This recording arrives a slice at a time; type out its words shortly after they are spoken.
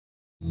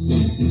Here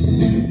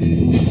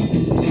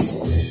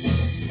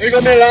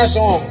gonna be the last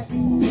song.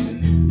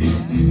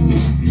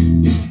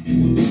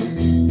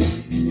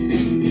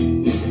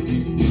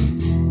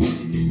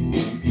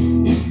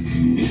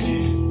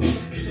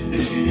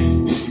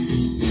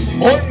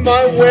 On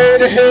my way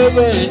to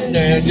heaven,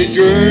 and the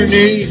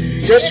journey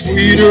gets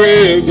sweeter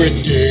every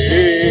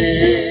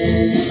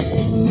day.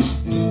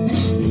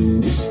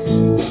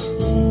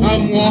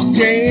 I'm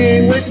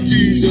walking with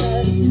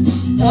Jesus,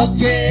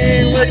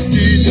 talking with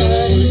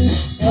Jesus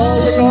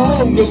all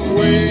along the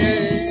way.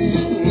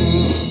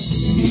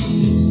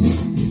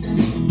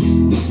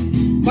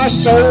 My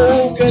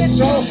soul gets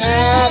so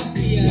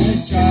happy, I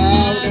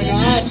shout and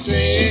I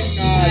sing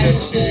night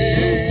and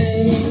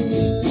day.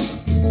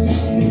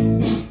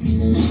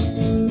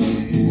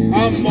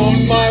 I'm on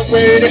my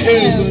way to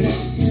heaven,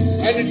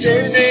 and the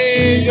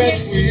journey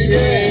gets sweeter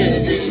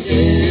every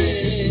day.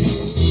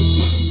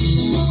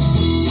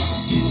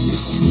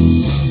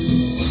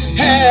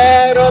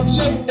 Had ups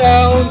and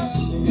downs,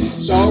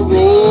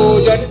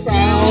 sorrows and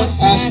frowns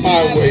pass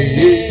my way.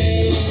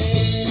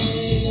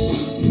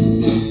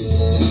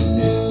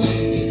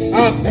 I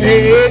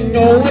paid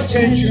no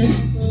attention,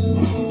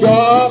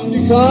 dropped the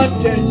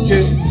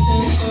contention,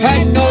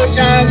 had no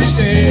time to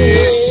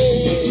stay.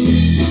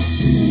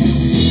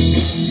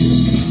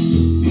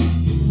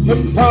 The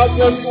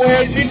problems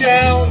weighed me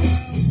down,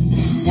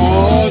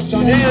 cause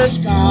on his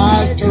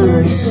sky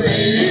turned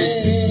gray.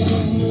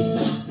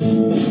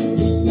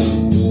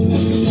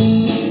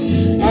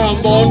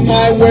 I'm on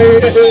my way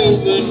to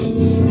heaven,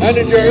 and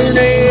the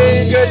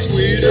journey gets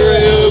sweeter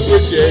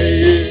every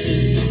day.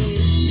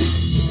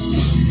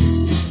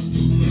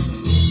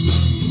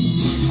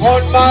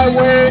 On my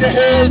way to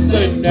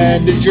heaven,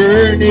 and the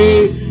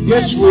journey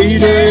gets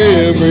sweeter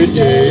every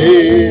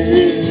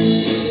day.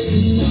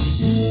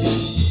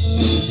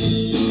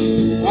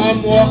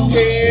 I'm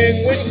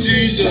walking with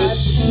Jesus,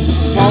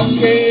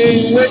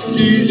 talking with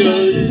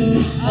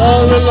Jesus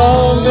all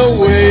along the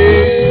way.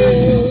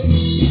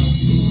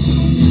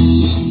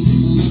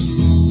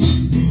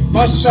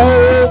 My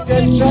soul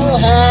gets so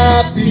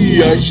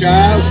happy, I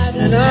shout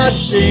and I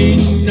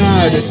sing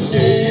night and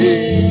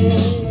day.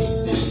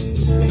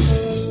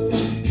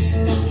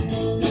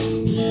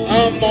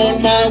 I'm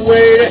on my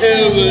way to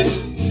heaven,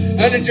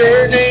 and the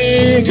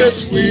journey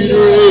gets sweeter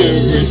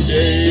every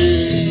day.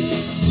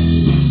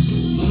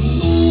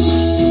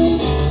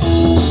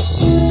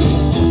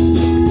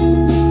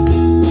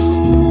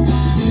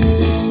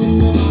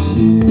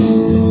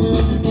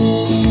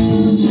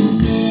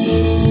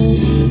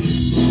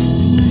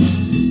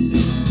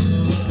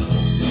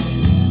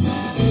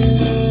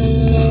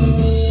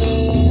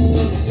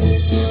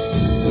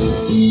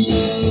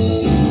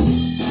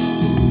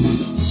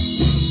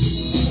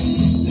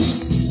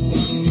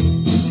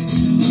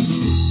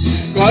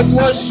 God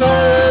was so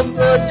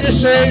good to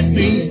save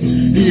me,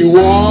 He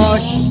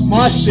washed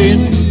my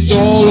sins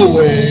all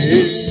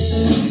away.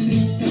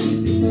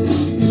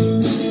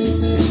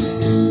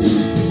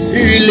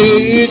 He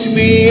leads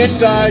me and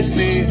guides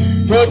me,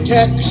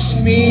 protects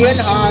me and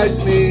hides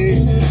me,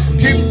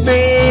 keeps me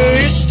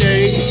each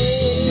day.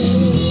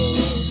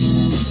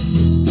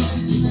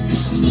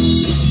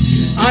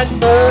 I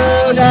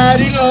know that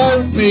He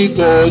loves me,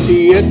 cause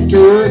He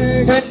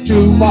entered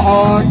into my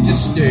heart to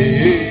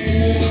stay.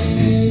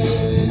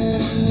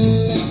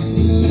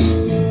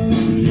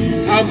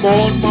 I'm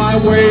on my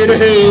way to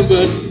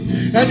heaven,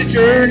 and the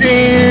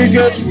journey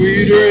gets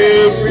sweeter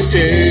every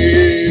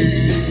day.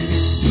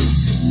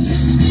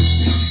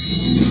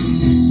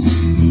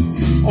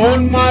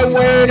 On my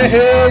way to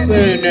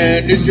heaven,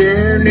 and the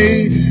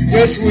journey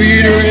gets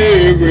sweeter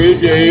every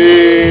day.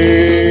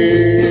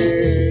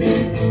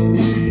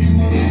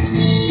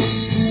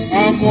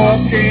 I'm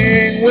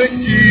walking with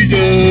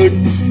Jesus,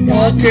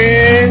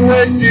 talking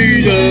with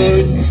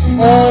Jesus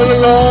all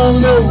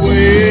along the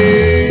way.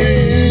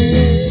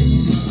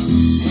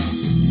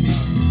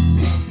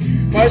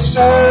 My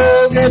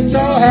soul gets so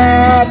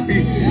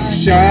happy, I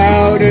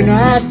shout and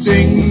I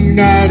sing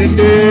night and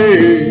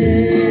day.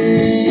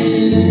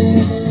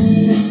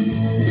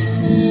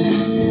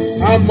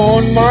 I'm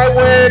on my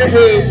way to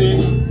heaven,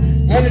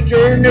 and the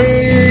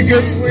journey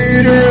gets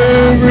sweeter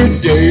every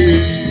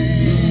day.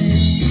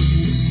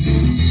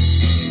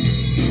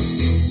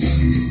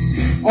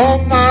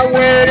 On my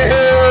way to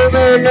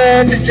heaven,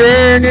 and the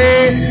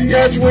journey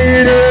gets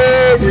sweeter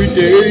every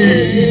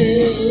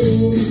day.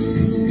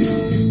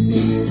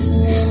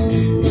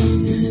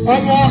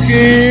 I'm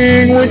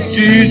walking with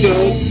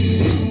Jesus,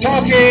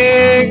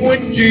 talking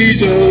with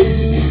Jesus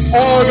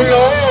all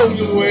along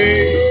the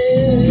way.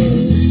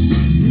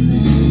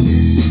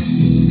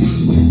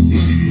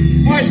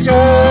 My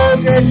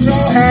soul gets so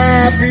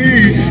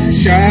happy, I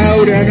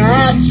shout and I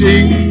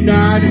sing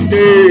night and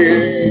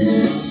day.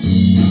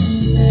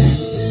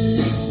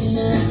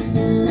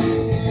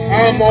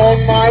 I'm on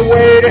my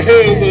way to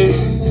heaven,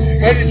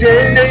 and the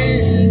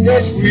journey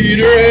gets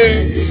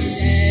sweeter.